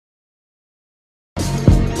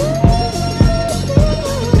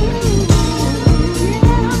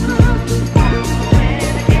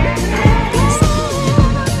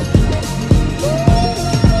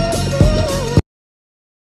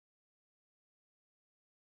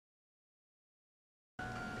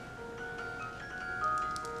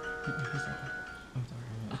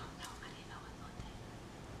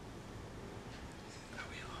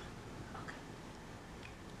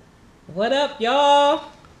What up, y'all?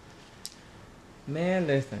 Man,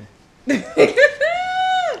 listen.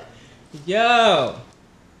 Yo.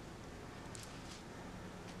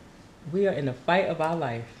 We are in the fight of our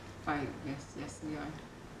life. Fight, yes, we are.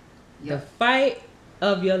 Yep. The fight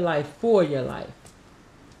of your life for your life.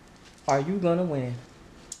 Are you gonna win?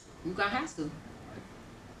 You gonna have to.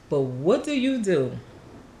 But what do you do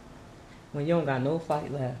when you don't got no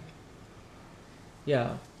fight left?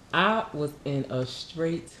 Yo, I was in a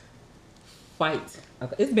straight fight.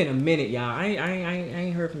 It's been a minute, y'all. I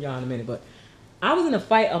ain't heard from y'all in a minute, but I was in a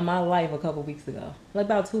fight of my life a couple weeks ago, like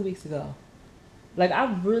about 2 weeks ago. Like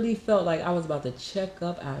I really felt like I was about to check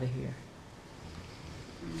up out of here,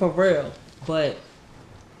 for real. But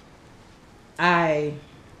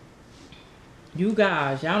you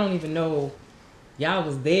guys, y'all don't even know, y'all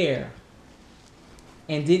was there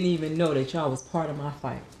and didn't even know that y'all was part of my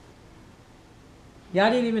fight. Y'all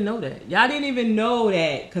didn't even know that. Y'all didn't even know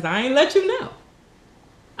that because I ain't let you know.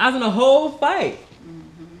 I was in a whole fight.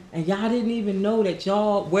 Mm-hmm. And y'all didn't even know that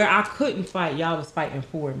y'all, where I couldn't fight, y'all was fighting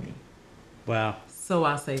for me. Wow. So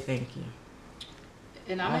I say thank you.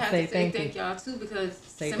 And I'm going to have to say thank y'all too, because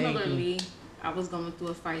similarly, I was going through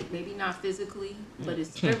a fight. Maybe not physically, but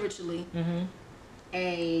it's spiritually. Mm-hmm.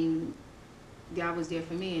 And God was there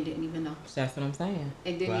for me and didn't even know. That's what I'm saying.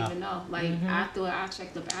 And didn't even know. Like, I thought I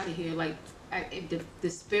checked up out of here. Like, the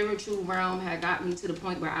spiritual realm had got me to the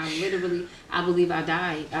point where I believe I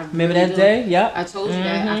died. I remember that day? Yep. I told you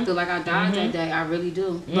that. I feel like I died that day. I really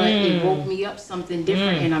do. But it woke me up something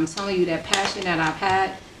different. And I'm telling you, that passion that I've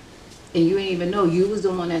had, and you ain't even know, you was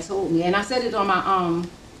the one that told me. And I said it on my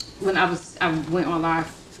when I went on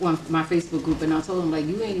live on my Facebook group, and I told them, like,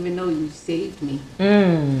 you ain't even know you saved me.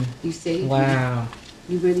 You saved me. Wow.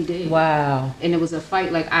 You really did. Wow. And it was a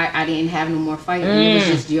fight. Like, I didn't have no more fight. And it was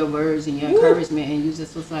just your words and your encouragement. And you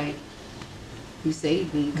just was like, you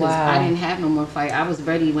saved me. Because I didn't have no more fight. I was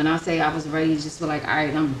ready. When I say I was ready, just feel like, all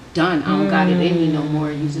right, I'm done. I don't got it in me no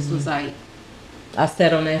more. You just was like. I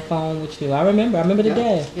sat on that phone with you. I remember the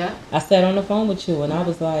day. Yeah. I sat on the phone with you. And I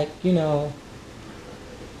was like, you know,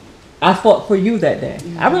 I fought for you that day.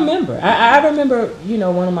 I remember. I remember, you know,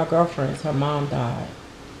 one of my girlfriends, her mom died.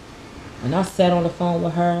 And I sat on the phone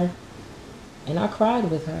with her, and I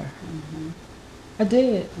cried with her. I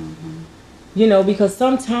did. You know, because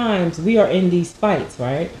sometimes we are in these fights,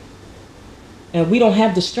 right? And we don't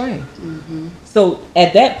have the strength. So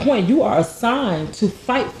at that point, you are assigned to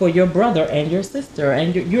fight for your brother and your sister,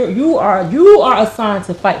 and you are assigned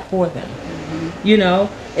to fight for them. You know,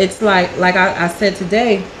 it's like I said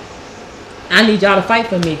today, I need y'all to fight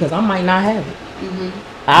for me because I might not have it.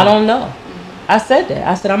 I don't know. I said that.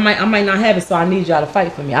 I said I might not have it, so I need y'all to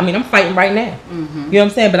fight for me. I mean, I'm fighting right now. You know what I'm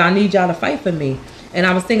saying? But I need y'all to fight for me. And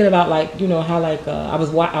I was thinking about, like, you know, how, like, I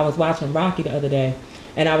was watching Rocky the other day,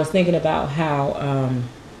 and I was thinking about how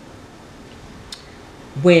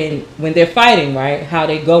when they're fighting, right, how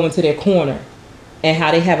they go into their corner, and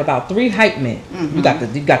how they have about 3 hype men. You got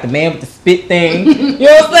the man with the spit thing. You know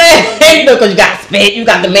what I'm saying? You know, because you got spit. You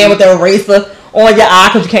got the man with the eraser on your eye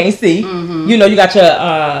because you can't see. You know, you got your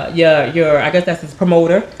I guess that's his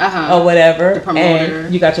promoter or whatever. The promoter.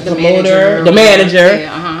 And you got your promoter, the manager.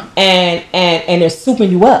 Yeah, and they're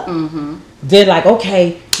souping you up. They're like,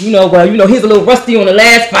 okay, you know, well, you know, he's a little rusty on the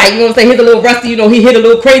last fight. You know what I'm saying? He's a little rusty. You know, he hit a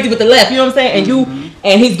little crazy with the left. You know what I'm saying?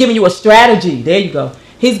 And he's giving you a strategy. There you go.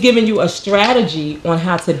 He's giving you a strategy on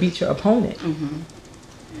how to beat your opponent.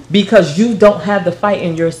 Because you don't have the fight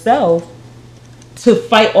in yourself to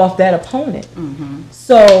fight off that opponent.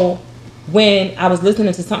 So when I was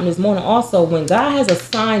listening to something this morning also, when God has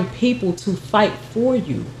assigned people to fight for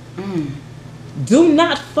you, do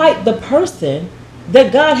not fight the person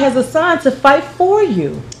that God has assigned to fight for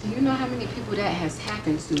you. You know how many people that has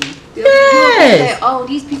happened to? Yes. Oh,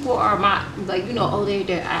 these people are my, like, you know, oh,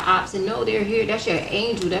 they're ops, and no, they're here. That's your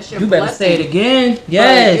angel. That's your You blessing. better say it again.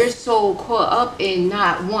 Yes. But you're so caught up in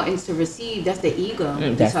not wanting to receive. That's the ego.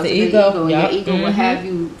 That's the ego. And your ego will have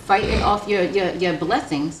you fighting off your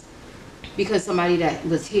blessings. Because somebody that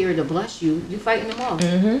was here to bless you, you fighting them off.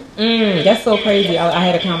 That's so crazy. I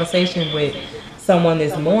had a conversation with someone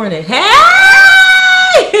this morning. Hey!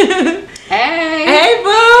 Hey,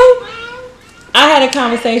 boo! I had a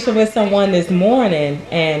conversation with someone this morning,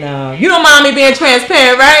 and you don't mind me being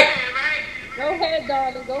transparent, right? Go ahead,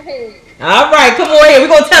 darling. Go ahead. All right, come on here. We're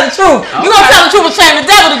going to tell the truth. Okay. We're going to tell the truth and shame the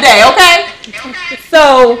devil today, okay?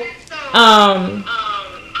 So,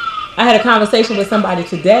 I had a conversation with somebody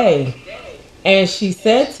today, and she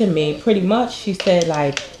said to me, pretty much, she said,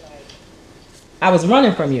 like, I was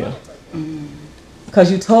running from you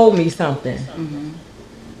because you told me something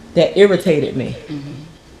that irritated me.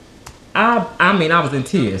 I mean, I was in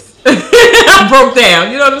tears. I broke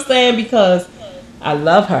down. You know what I'm saying? Because I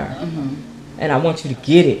love her, and I want you to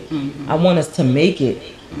get it. I want us to make it.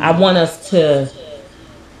 I want us to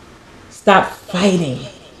stop fighting.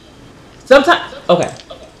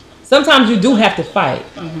 Sometimes you do have to fight,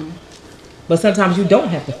 but sometimes you don't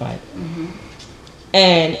have to fight.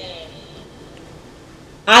 And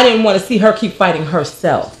I didn't want to see her keep fighting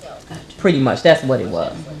herself. Pretty much, that's what it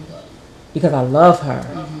was. Because I love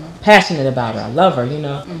her, passionate about her. I love her, you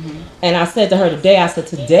know. And I said to her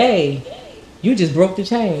today, you just broke the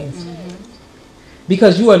chains.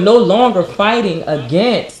 Because you are no longer fighting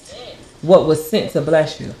against what was sent to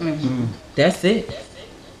bless you. That's it.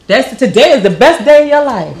 Today is the best day of your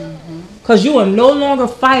life. Because you are no longer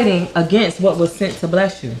fighting against what was sent to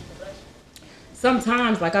bless you.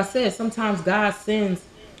 Sometimes, like I said, sometimes God sends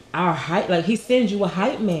He sends you a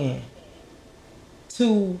hype man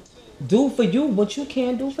to do for you what you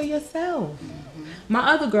can't do for yourself.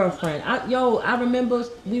 My other girlfriend, I remember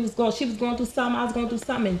she was going through something, I was going through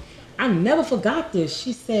something. I never forgot this.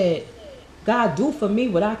 She said, God, do for me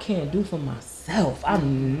what I can't do for myself. I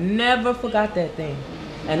never forgot that thing.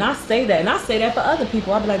 And I say that, for other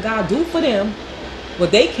people. I be like, God, do for them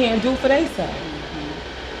what they can't do for themselves.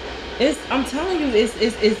 I'm telling you,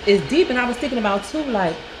 it's deep. And I was thinking about too,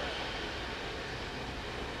 like,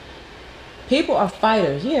 people are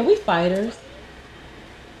fighters. Yeah, we fighters.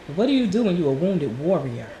 What do you do when you're a wounded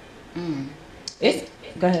warrior?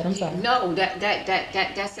 Go ahead, I'm sorry. No,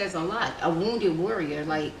 that says a lot. A wounded warrior,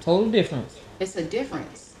 like, Total difference. it's a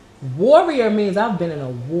difference. Warrior means I've been in a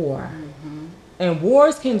war. And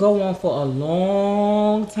wars can go on for a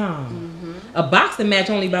long time. A boxing match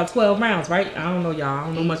only about 12 rounds, right? I don't know, y'all. I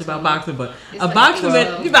don't know much about boxing, but a boxing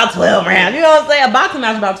match about 12 rounds. You know what I'm saying? A boxing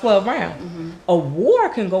match about 12 rounds. A war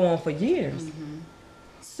can go on for years.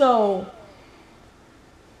 So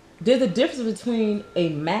there's a difference between a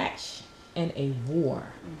match and a war.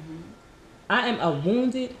 I am a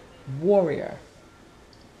wounded warrior.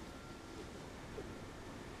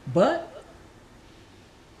 But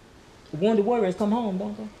wounded warriors come home,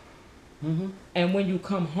 don't they? And when you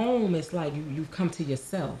come home, it's like you come to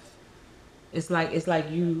yourself. It's like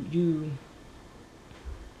you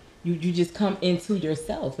just come into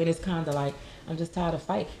yourself, and it's kind of like, I'm just tired of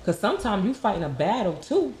fighting. Because sometimes you fighting a battle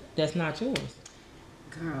too that's not yours.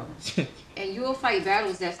 Girl. And you'll fight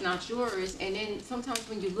battles that's not yours, and then sometimes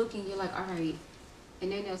when you're looking, you're like, all right.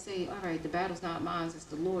 And then they'll say, all right, the battle's not mine, it's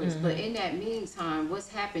the Lord's. But in that meantime, what's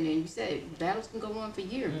happening? You said battles can go on for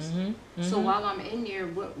years. So while I'm in there,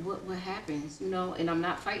 what happens? You know, and I'm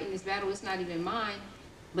not fighting this battle. It's not even mine,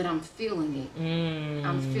 but I'm feeling it.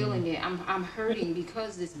 I'm feeling it. I'm hurting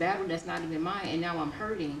because this battle that's not even mine, and now I'm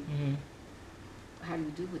hurting. How do you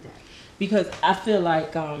do with that? Because I feel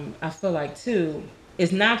like too,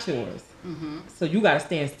 it's not yours. So you got to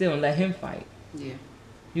stand still and let him fight. Yeah.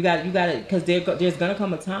 You got to, because there's gonna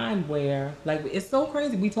come a time where, like, it's so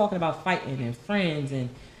crazy. We talking about fighting and friends and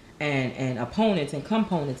opponents and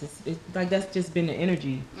components. It's like that's just been the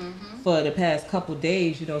energy for the past couple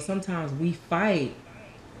days. You know, sometimes we fight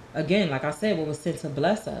again, like I said, what was sent to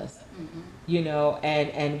bless us. You know,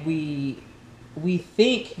 and we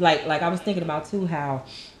think like I was thinking about too, how,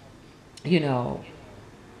 you know,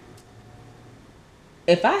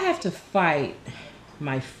 if I have to fight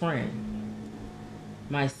my friend,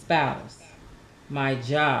 my spouse, my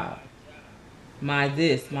job, my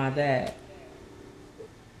this, my that,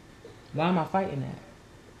 why am I fighting that?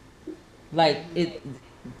 Like,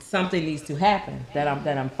 something needs to happen that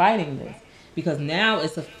I'm fighting this, because now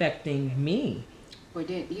it's affecting me. Or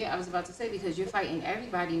then, I was about to say, because you're fighting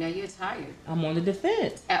everybody now, you're tired. I'm on the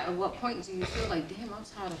defense. At what point do you feel like, damn, I'm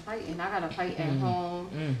tired of fighting? I gotta fight at home.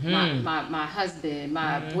 My husband,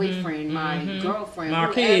 my boyfriend, my girlfriend, my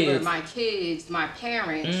kids, my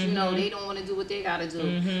parents. You know, they don't want to do what they gotta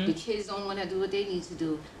do. The kids don't want to do what they need to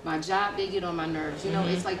do. My job, they get on my nerves. You know,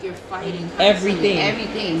 it's like you're fighting constantly.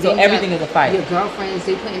 Everything. So everything is a fight. Your girlfriends,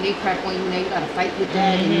 they putting their crap on you. Now you gotta fight with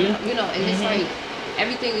that. And you know, and it's like,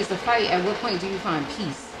 everything is a fight. At what point do you find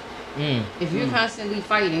peace? If you're constantly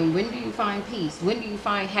fighting, when do you find peace? When do you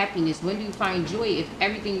find happiness? When do you find joy? If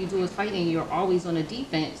everything you do is fighting, you're always on the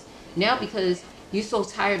defense. Now, because you're so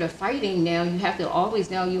tired of fighting, now you have to always,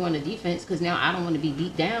 now you're on the defense, because now I don't want to be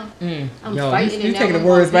beat down. I'm fighting. You taking the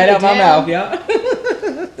words right out my mouth, y'all.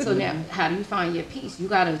 So now, how do you find your peace? You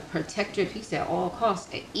got to protect your peace at all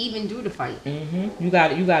costs, even through the fight. You got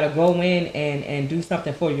to go in and do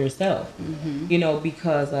something for yourself. You know,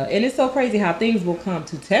 because and it's so crazy how things will come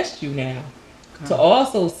to test you now. to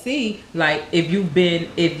also see, like,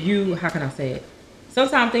 how can I say it?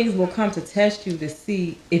 Sometimes things will come to test you to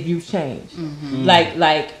see if you've changed.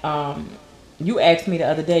 You asked me the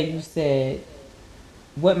other day, you said,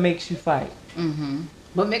 what makes you fight?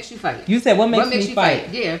 What makes you fight? You said, what makes me you fight?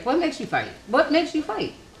 Yeah, what makes you fight? What makes you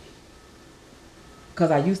fight?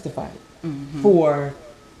 Because I used to fight for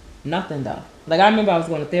nothing, though. Like, I remember I was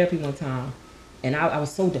going to therapy one time, and I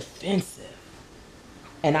was so defensive.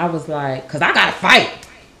 And I was like, because I got to fight.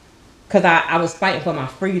 Because I was fighting for my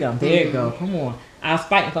freedom. There you go. Come on. I was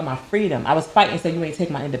fighting for my freedom. I was fighting so you ain't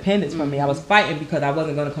take my independence from me. I was fighting because I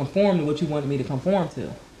wasn't going to conform to what you wanted me to conform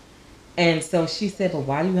to. And so she said, but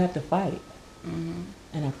why do you have to fight? And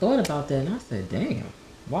I thought about that, and I said, damn,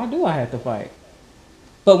 why do I have to fight?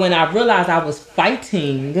 But when I realized I was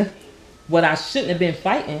fighting what I shouldn't have been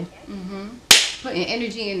fighting. Putting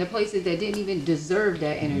energy in the places that didn't even deserve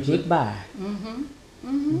that energy. Goodbye.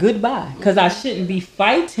 Goodbye. Because I shouldn't be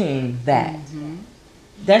fighting that.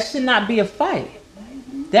 That should not be a fight.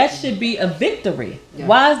 That should be a victory. Yes.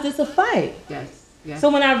 Why is this a fight? Yes. So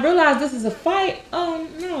when I realized this is a fight, oh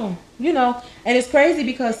no, and it's crazy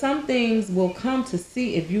because some things will come to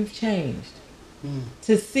see if you've changed.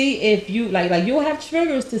 To see if you like you'll have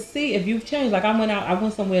triggers to see if you've changed. Like I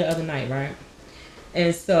went somewhere the other night, right?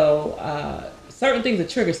 And so certain things are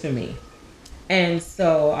triggers for me. And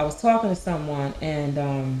so I was talking to someone, and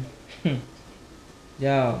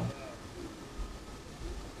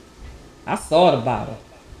I saw the bottle.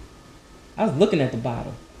 I was looking at the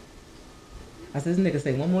bottle. I said, this nigga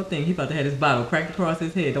say one more thing, he about to have this bottle cracked across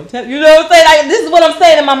his head. Don't tell, you know what I'm saying? Like, this is what I'm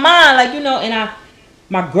saying in my mind, like, and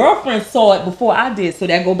my girlfriend saw it before I did. So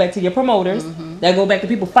that go back to your promoters. That go back to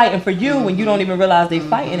people fighting for you when you don't even realize they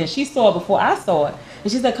fighting. And she saw it before I saw it.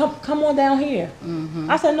 And she said, come on down here.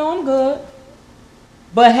 I said, no, I'm good.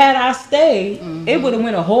 But had I stayed, it would have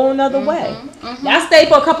went a whole nother way. I stayed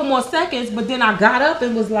for a couple more seconds, but then I got up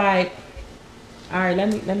and was like, all right, let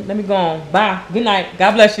me go on. Bye. Good night.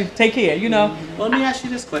 God bless you. Take care. Well, let me ask you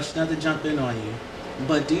this question, not to jump in on you.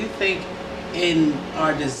 But do you think in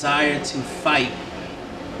our desire to fight,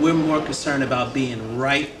 we're more concerned about being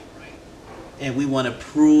right and we want to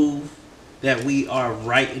prove that we are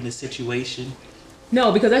right in the situation?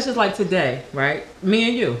 No, because that's just like today, right? Me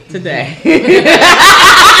and you today. And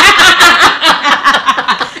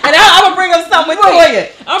I'm gonna bring up something to you.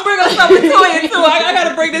 I'm bring up something to you too. I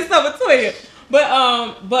gotta bring this something to you. But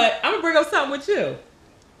I'm gonna bring up something with you.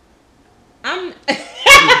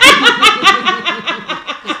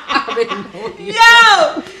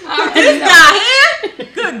 This guy here,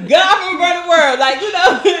 good God from the world. Like,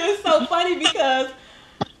 it's so funny because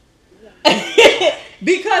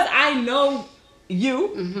because I know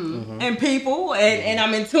you and people and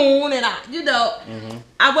I'm in tune and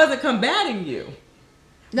I wasn't combating you.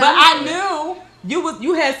 No, but I knew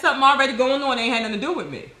you had something already going on that ain't had nothing to do with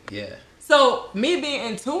me. Yeah. So me being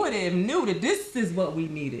intuitive knew that this is what we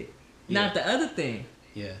needed, not the other thing.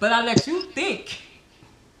 Yeah. But I let you think.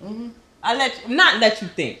 Not let you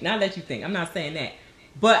think. I'm not saying that.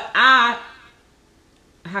 But how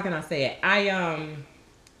can I say it?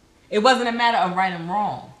 It wasn't a matter of right and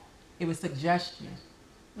wrong. It was suggestion.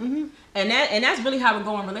 And that's really how we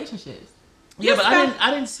go in relationships. Yeah, but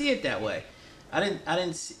I didn't see it that way. I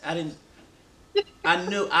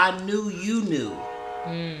knew you knew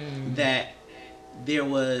that there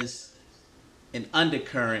was an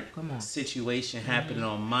undercurrent situation happening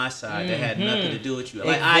on my side that had nothing to do with you.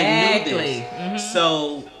 Like, exactly. I knew this.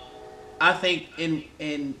 So I think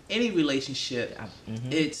in any relationship,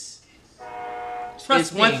 it's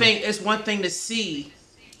one thing. It's one thing to see.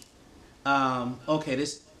 Okay,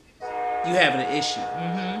 this you having an issue,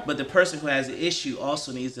 but the person who has the issue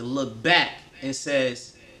also needs to look back and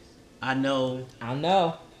says, I know.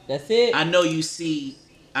 That's it. I know you see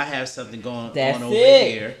I have something going on over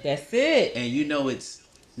here. That's it. And you know it's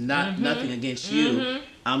not nothing against you.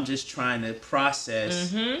 I'm just trying to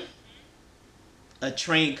process a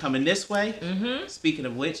train coming this way. Speaking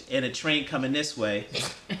of which, and a train coming this way.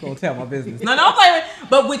 Don't tell my business. No, don't play with.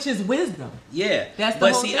 But which is wisdom. Yeah. That's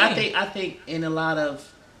the whole thing. I think in a lot of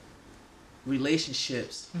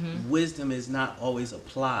relationships, wisdom is not always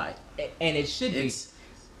applied. And it should be.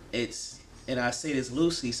 It's and I say this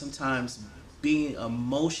loosely, sometimes being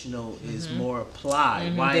emotional is more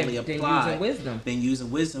applied, widely applied than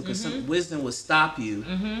using wisdom, because some wisdom will stop you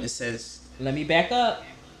and says, let me back up.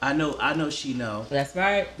 I know she know. That's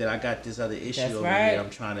right. That I got this other issue over here I'm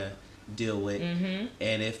trying to deal with.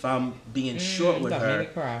 And if I'm being short with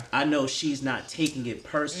her, I know she's not taking it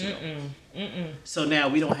personal. So now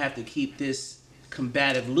we don't have to keep this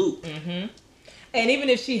combative loop. And even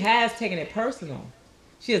if she has taken it personal,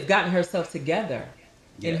 She has gotten herself together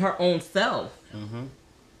in her own self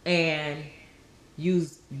and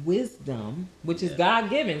used wisdom, which is God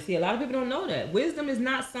given. See, a lot of people don't know that. Wisdom is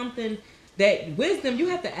not something wisdom, you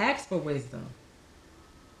have to ask for wisdom.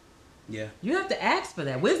 Yeah. You have to ask for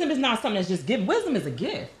that. Wisdom is not something that's just given. Wisdom is a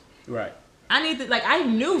gift. Right. I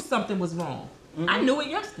knew something was wrong. I knew it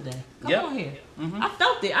yesterday. Come on here. I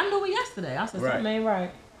felt it. I knew it yesterday. I said, something ain't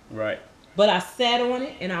right. Right. But I sat on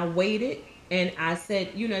it and I waited and I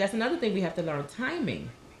said, that's another thing we have to learn, timing.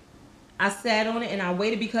 I sat on it and I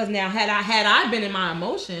waited because now had I been in my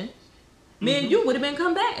emotion, me and you would have been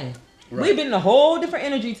combating. Right. We've been in a whole different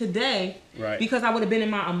energy today. Right. Because I would have been in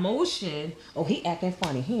my emotion. Oh, he acting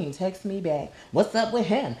funny. He ain't text me back. What's up with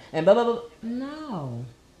him? And blah, blah, blah. No.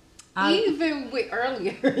 Even with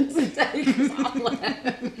earlier today, because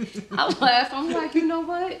I laughed. I'm like, you know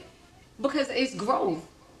what? Because it's growth.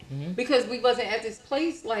 Because we wasn't at this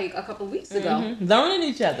place like a couple weeks ago. Learning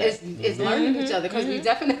each other. It's learning each other because we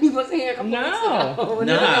definitely wasn't here a couple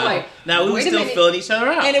weeks ago. No, we were still filling each other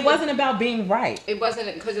out. And it wasn't about being right. It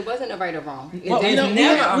wasn't because it wasn't a right or wrong. We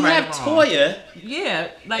have Toya. Yeah,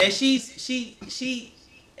 and she's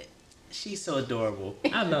so adorable.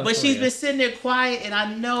 I love but Toya. She's been sitting there quiet, and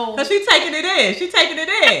I know because she's taking it in. She's taking it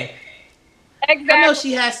in. Exactly. I know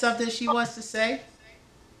she has something she wants to say.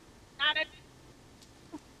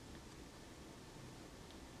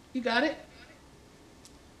 You got it?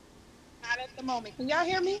 Not at the moment. Can y'all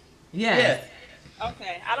hear me? Yes. Yeah.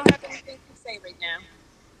 Okay. I don't have anything to say right now.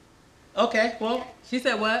 Okay, well. She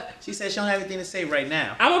said what? She said she don't have anything to say right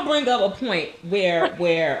now. I'm going to bring up a point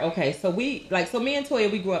where okay, so me and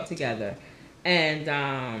Toya, we grew up together. And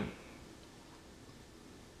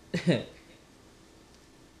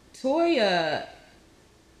Toya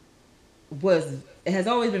has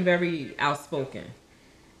always been very outspoken.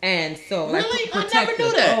 And so, really? Protective. I never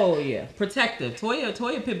knew that. Oh yeah, protective.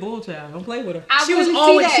 Toya pit bull child. Don't play with her. She was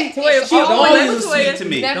always sweet to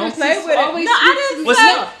me. Don't play with her. No, I didn't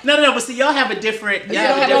say. No. But see, y'all have a different.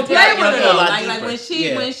 Don't play with her. Like when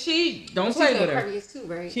she don't play with her. Aquarius too,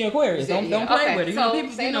 right? She Aquarius. Don't play with her.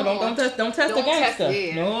 Don't test the gangster.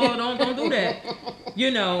 No, don't do that.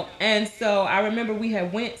 And so I remember we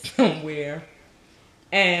had went somewhere,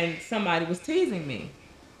 and somebody was teasing me.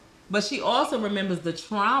 But she also remembers the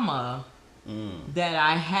trauma that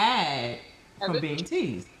I had from being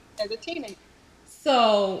teased. As a teenager.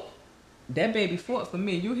 So that baby fought for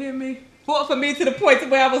me. You hear me? Fought for me to the point to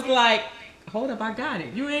where I was like, hold up, I got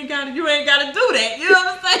it. You ain't gotta do that. You know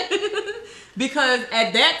what I'm saying? Because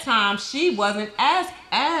at that time she wasn't as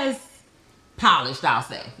polished, I'll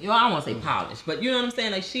say. I don't want to say polished, but you know what I'm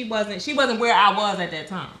saying? Like she wasn't where I was at that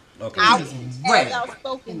time. Okay. I was as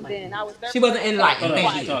outspoken then. I was very she wasn't enlightened.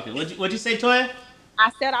 She's talking. What'd you say, Toya?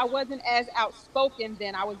 I said I wasn't as outspoken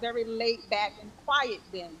then. I was very laid back and quiet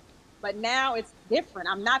then. But now it's different.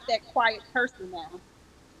 I'm not that quiet person now.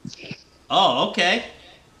 Oh, okay.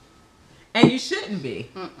 And you shouldn't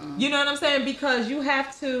be. You know what I'm saying? Because we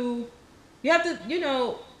have to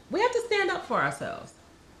stand up for ourselves.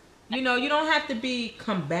 You don't have to be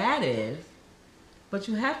combative, but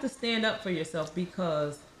you have to stand up for yourself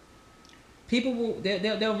because people will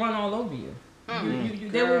they'll run all over you.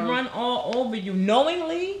 They will run all over you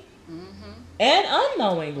knowingly and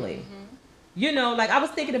unknowingly. Like I was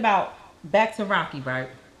thinking about back to Rocky, right?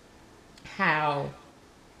 How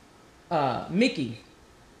Mickey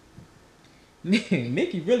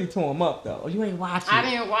really tore him up though. You ain't watching.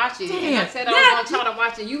 I didn't watch it. Damn. And I said I was gonna try to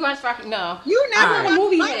watch it. You watched Rocky? No. You never watched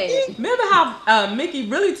movie head. Remember how Mickey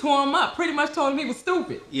really tore him up? Pretty much told him he was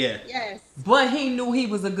stupid. Yeah. Yes. But he knew he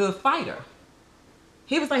was a good fighter.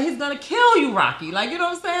 He was like, he's gonna kill you, Rocky. Like, you know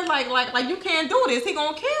what I'm saying? Like you can't do this. He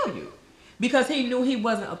gonna kill you. Because he knew he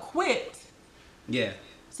wasn't equipped. Yeah.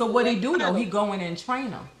 So what he do though? He go in and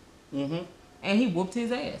train him. And he whooped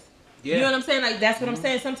his ass. Yeah. You know what I'm saying? Like that's what I'm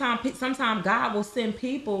saying. Sometimes God will send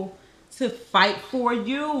people to fight for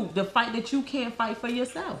you, the fight that you can't fight for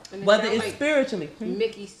yourself, whether it's like spiritually.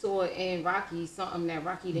 Mickey saw in Rocky something that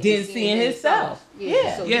Rocky didn't see in himself.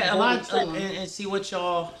 Yeah, so a lot. And see what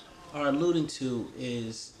y'all are alluding to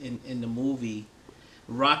is in the movie,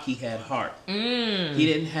 Rocky had heart. He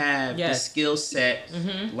didn't have the skill set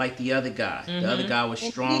like the other guy. The other guy was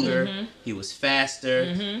stronger. He was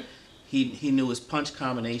faster. He knew his punch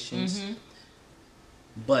combinations.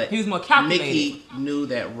 But he was more calculated. Mickey knew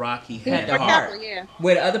that Rocky had heart.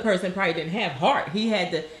 Where the other person probably didn't have heart. He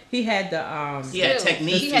had the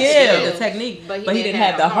technique. The technique, but he didn't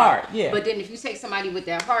have the heart. Yeah. But then if you take somebody with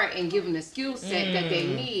that heart and give them the skill set that they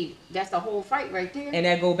need, that's the whole fight right there. And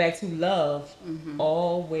that go back to love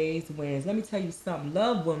always wins. Let me tell you something.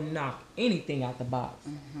 Love will knock anything out the box.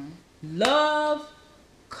 Love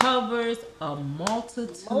covers a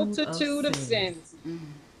multitude of sins. sins.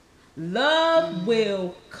 Love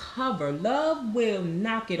will cover. Love will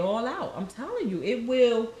knock it all out. I'm telling you, it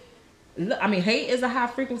will. I mean, hate is a high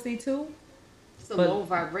frequency too. It's a But- low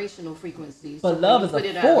vibrational frequency. but when love you is a put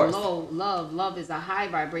it at force. Low, love is a high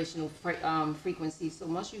vibrational frequency. So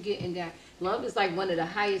once you get in that, love is like one of the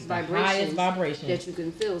highest vibrations that you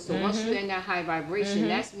can feel. So once you're in that high vibration,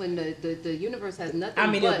 that's when the universe has nothing I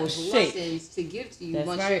mean, it but will shake. blessings to give to you That's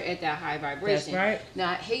once right. you're at that high vibration. right.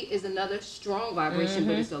 Now, hate is another strong vibration,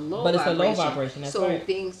 but it's a low But it's a vibration. low vibration, that's so right.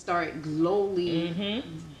 things start slowly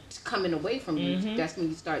coming away from you. That's when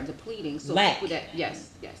you start depleting. So Lack. people that yes.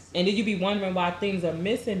 And then you be wondering why things are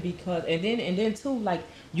missing because and then too, like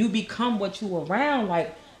you become what you around.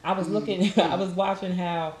 Like I was looking I was watching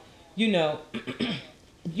how, you know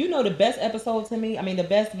the best episode to me, I mean the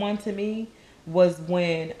best one to me was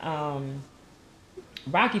when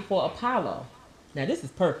Rocky fought Apollo. Now this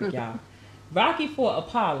is perfect, y'all. Rocky fought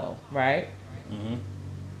Apollo, right? Mm-hmm.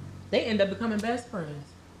 They end up becoming best friends.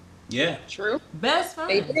 Yeah. True. Best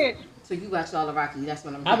They friends. did. So you watch all of Rocky. That's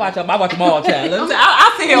what I'm. I watch them all, child.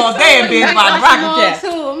 I sit here all day and binge watch Rocky Rocky Chat. too.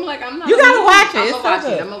 I'm like, I'm not. You gotta watch it. I'm It's gonna so watch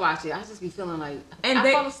good. it. I'm gonna watch it. I just be feeling like And I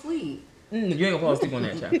they- fall asleep. You ain't gonna fall asleep on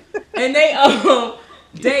that, child. And they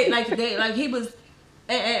like he was,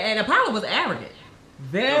 and Apollo was arrogant,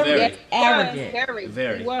 very Very. arrogant,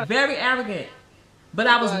 Very. He was. very arrogant. But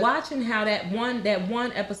I was was. watching how that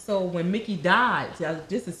one episode when Mickey died. See,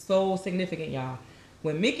 this is so significant, y'all.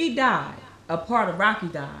 When Mickey died, a part of Rocky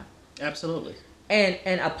died. Absolutely.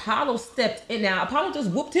 And Apollo stepped in. Now Apollo just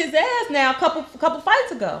whooped his ass now a couple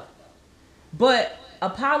fights ago, but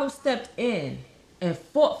Apollo stepped in and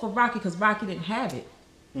fought for Rocky because Rocky didn't have it,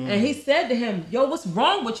 and he said to him, "Yo, what's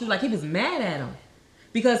wrong with you?" Like he was mad at him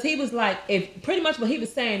because he was like, if pretty much what he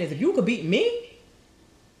was saying is, if you could beat me,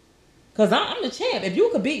 because I'm the champ. If you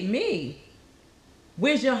could beat me,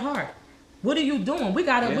 where's your heart? What are you doing? We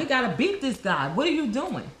gotta beat this guy. What are you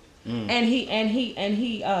doing? And he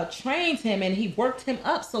trained him and he worked him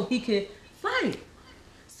up so he could fight.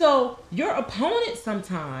 So your opponent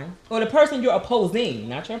sometime, or the person you're opposing,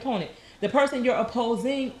 not your opponent, the person you're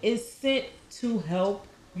opposing is sent to help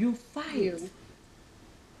you fight. You.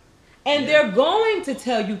 And they're going to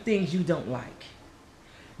tell you things you don't like.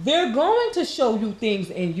 They're going to show you things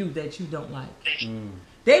in you that you don't like.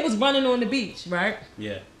 They was running on the beach, right?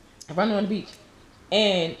 Yeah. Running on the beach.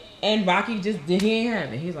 And Rocky he ain't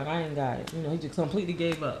have it. He's like, I ain't got it. You know, he just completely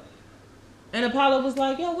gave up. And Apollo was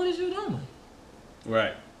like, yo, what is you doing?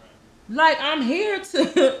 Right. Like, I'm here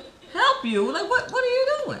to help you. Like, what are you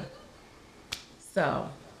doing? So,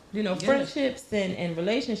 friendships and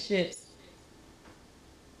relationships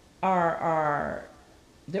are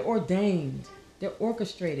they're ordained. They're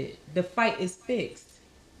orchestrated. The fight is fixed.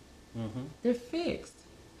 They're fixed.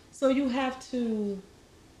 So you have to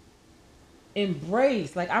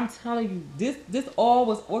embrace, like I'm telling you, this all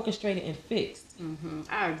was orchestrated and fixed.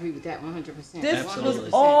 I agree with that 100%. This Absolutely.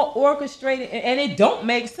 was all orchestrated and it don't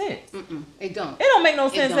make sense. It don't. It don't make no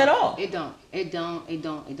sense at all. It don't.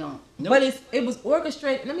 Nope. But it was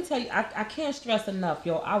orchestrated. Let me tell you, I can't stress enough,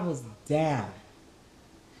 yo. I was down.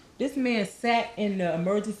 This man sat in the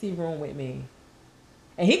emergency room with me,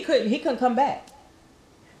 and he couldn't come back.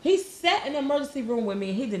 He sat in the emergency room with me,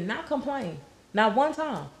 and he did not complain, not one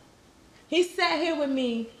time. He sat here with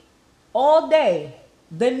me all day,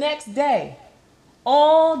 the next day,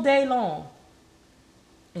 all day long,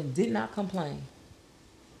 and did not complain.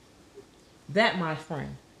 That, my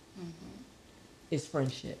friend, is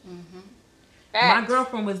friendship. My Facts.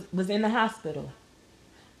 girlfriend was in the hospital.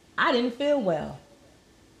 I didn't feel well.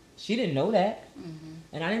 She didn't know that.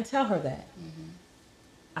 And I didn't tell her that.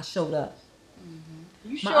 I showed up.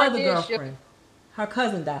 You My sure other did. girlfriend, her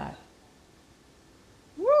cousin died.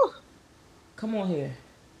 Woo. Come on here.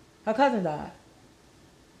 Her cousin died.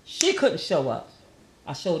 She couldn't show up.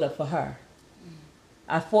 I showed up for her.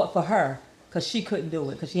 I fought for her because she couldn't do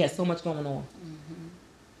it because she had so much going on.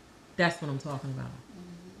 That's what I'm talking about.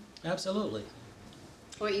 Absolutely.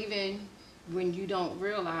 Or even when you don't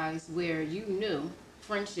realize where you knew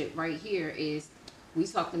friendship right here is, we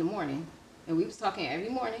talked in the morning, and we was talking every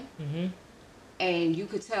morning, and you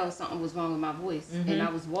could tell something was wrong with my voice, and I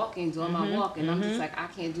was walking, doing my walk, and I'm just like, I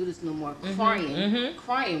can't do this no more, crying,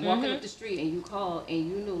 walking up the street, and you called, and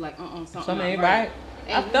you knew like, something Ain't not right.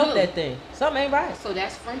 And I you felt knew. that thing. Something ain't right. So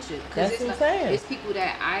that's friendship. That's it's what I'm saying. It's people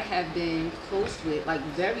that I have been close with, like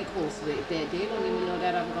very close with, that they don't even know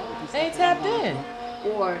that I'm going through. They ain't stuff that tapped I'm going in.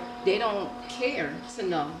 through. Or they don't care to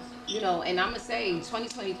know, And I'm gonna say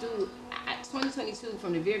 2022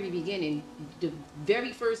 from the very beginning, the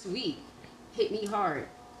very first week hit me hard,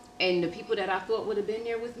 And the people that I thought would have been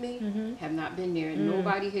there with me have not been there.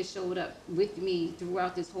 Nobody has showed up with me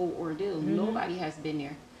throughout this whole ordeal. Nobody has been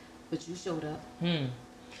there, but you showed up.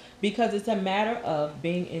 Because it's a matter of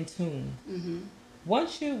being in tune.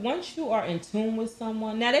 Once you are in tune with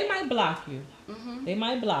someone, now they might block you. They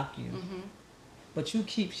might block you, but you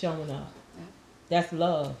keep showing up. That's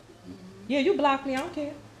love. Yeah, you block me. I don't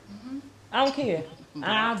care. I don't care.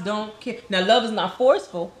 I don't care. Now, love is not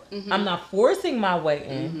forceful. I'm not forcing my way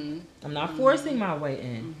in. I'm not forcing my way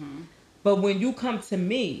in. But when you come to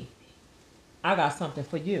me, I got something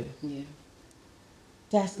for you. Yeah.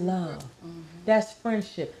 That's love. That's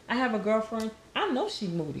friendship. I have a girlfriend. I know she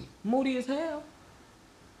moody. Moody as hell.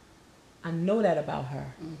 I know that about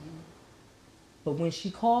her. But when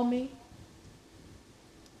she called me,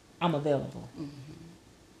 I'm available.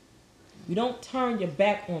 You don't turn your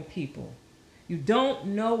back on people. You don't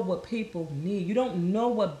know what people need. You don't know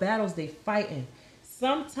what battles they fighting.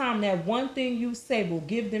 Sometimes that one thing you say will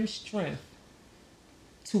give them strength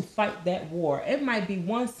to fight that war. It might be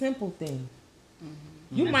one simple thing.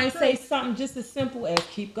 You might say something just as simple as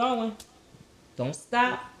keep going. Don't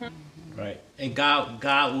stop. Right. And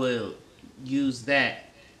God will use that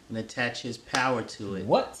and attach his power to it.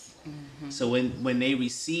 What? So when they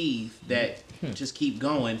receive that just keep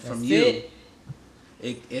going from That's you,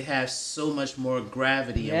 it. it has so much more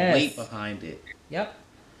gravity Yes. and weight behind it. Yep.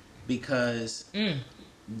 Because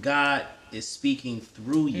God is speaking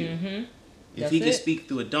through you. If That's he can it. speak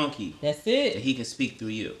through a donkey, That's then it. he can speak through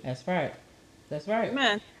you. That's right. That's right.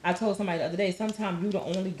 Amen. I told somebody the other day, sometimes you the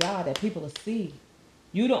only God that people will see.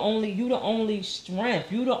 You the only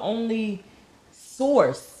strength. You the only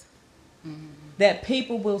source that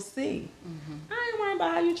people will see. I ain't worried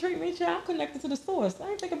about how you treat me, child. I'm connected to the source. I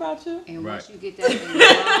ain't think about you. And Right. once you get that in your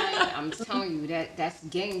mind, I'm telling you that's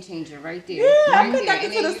game changer right there. Yeah, I'm right there. connected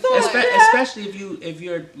And to then the you feel source. like- Especially if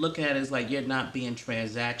you're looking at it as like you're not being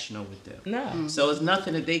transactional with them. No. So it's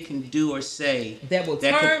nothing that they can do or say That will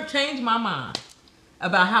change my mind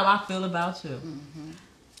about how I feel about you.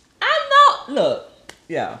 I know. Look,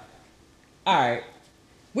 yeah. All right.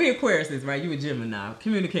 We Aquariuses, right? You a Gemini.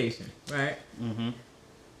 Communication, right?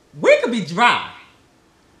 We could be dry.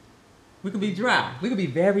 We could be dry. We could be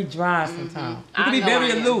very dry sometimes. We could be I know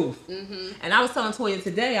very I am. aloof. And I was telling Toya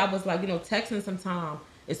today, I was like, texting sometimes,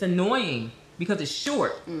 it's annoying because it's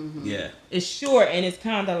short. Yeah. It's short and it's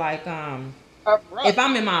kind of like, Abrupt. if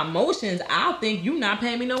I'm in my emotions, I'll think you not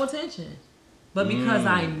paying me no attention. But because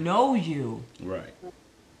I know you, Right.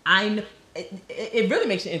 it really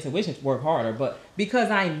makes your intuition work harder. But because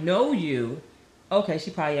I know you, okay,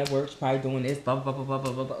 she probably at work, she probably doing this, blah blah blah blah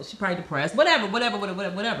blah blah blah. She probably depressed,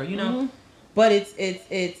 whatever, you know. But it's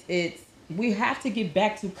we have to get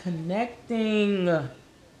back to connecting.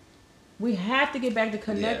 We have to get back to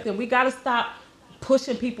connecting. Yeah. We got to stop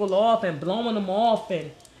pushing people off and blowing them off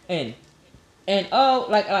and oh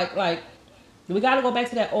like we got to go back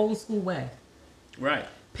to that old school way. Right.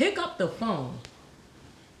 Pick up the phone.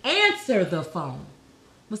 Answer the phone.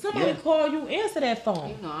 When somebody Yeah. call you, answer that phone.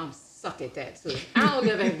 You know, I'm suck at that too. I don't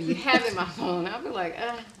ever be having my phone. I'll be like,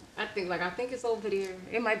 I think it's over there.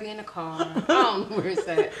 It might be in the car. I don't know where it's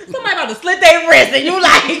at. Somebody about to slit their wrist and you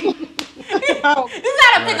like, you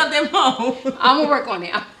gotta pick up that phone. I'm gonna work on it.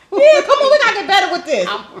 Yeah, come on, we gotta get better with this.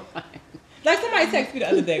 I'm right. Like somebody texted me the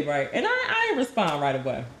other day, right? And I didn't respond right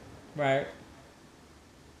away, right?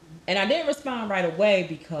 And I didn't respond right away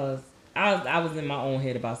because I was in my own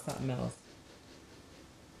head about something else.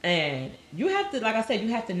 And you have to, like I said, you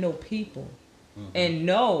have to know people and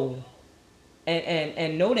know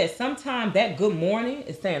and know that sometimes that good morning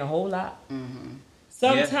is saying a whole lot.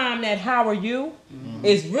 Sometimes that how are you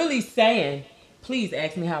is really saying, please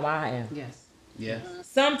ask me how I am. Yes. Yeah.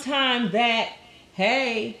 Sometimes that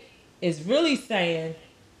hey is really saying,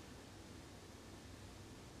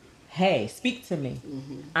 hey, speak to me.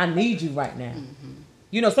 I need you right now.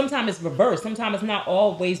 Sometimes it's reversed. Sometimes it's not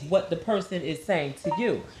always what the person is saying to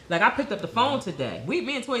you. Like I picked up the phone today.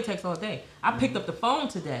 Me and Toy text all day. I picked up the phone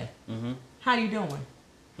today. How you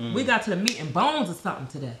doing? We got to the meat and bones or something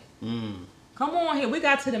today. Come on here. We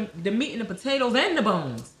got to the meat and the potatoes and the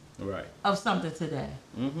bones Right. of something today.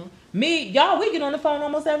 We get on the phone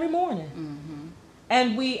almost every morning.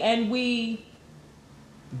 And we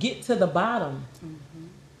get to the bottom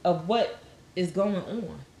of what is going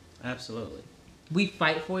on. Absolutely. We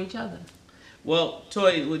fight for each other. Well,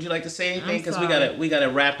 Toy, would you like to say anything? I'm Because sorry. we gotta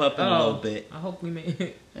wrap up in a little bit. I hope we made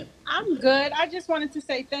it. I'm good. I just wanted to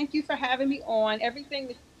say thank you for having me on. Everything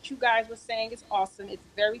that you guys were saying is awesome. It's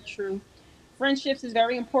very true. Friendships is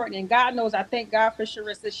very important. And God knows I thank God for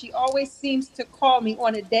Sharissa. She always seems to call me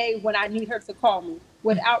on a day when I need her to call me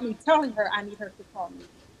without me telling her I need her to call me.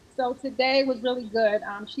 So today was really good.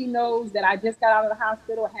 She knows that I just got out of the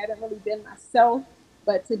hospital. I hadn't really been myself.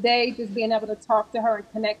 But today, just being able to talk to her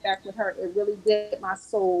and connect back with her, it really did my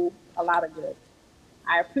soul a lot of good.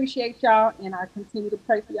 I appreciate y'all, and I continue to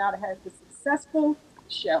pray for y'all to have a successful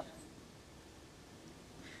show.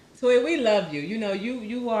 So we love you. You know,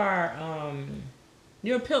 you are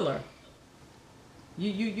you're a pillar.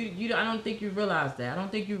 You I don't think you realize that. I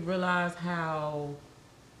don't think you realize how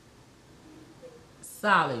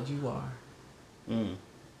solid you are. Mm.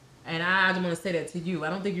 And I just want to say that to you. I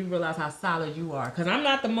don't think you realize how solid you are. Because I'm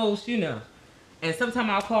not the most, you know. And sometimes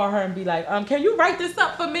I'll call her and be like, can you write this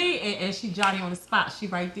up for me? And she Johnny on the spot. She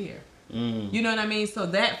right there. Mm. You know what I mean? So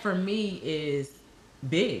that for me is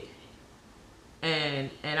big. And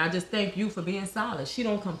I just thank you for being solid. She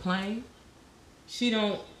don't complain. She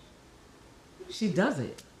does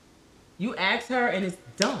it. You ask her and it's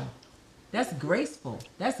done. That's graceful.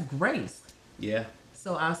 That's grace. Yeah.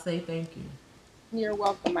 So I'll say thank you. You're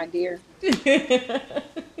welcome, my dear.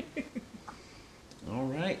 All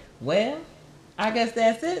right. Well, I guess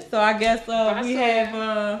that's it. So I guess we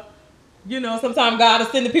have, sometimes God is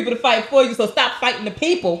sending people to fight for you. So stop fighting the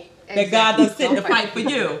people that God does send to fight for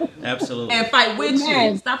you. Absolutely. And fight with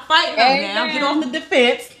Amen. you. Stop fighting them now. Amen. Get off the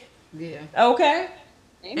defense. Yeah. Okay?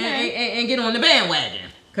 Amen. And get on the bandwagon.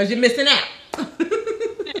 Because you're missing out.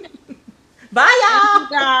 Bye, y'all.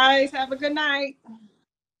 Thank you guys. Have a good night.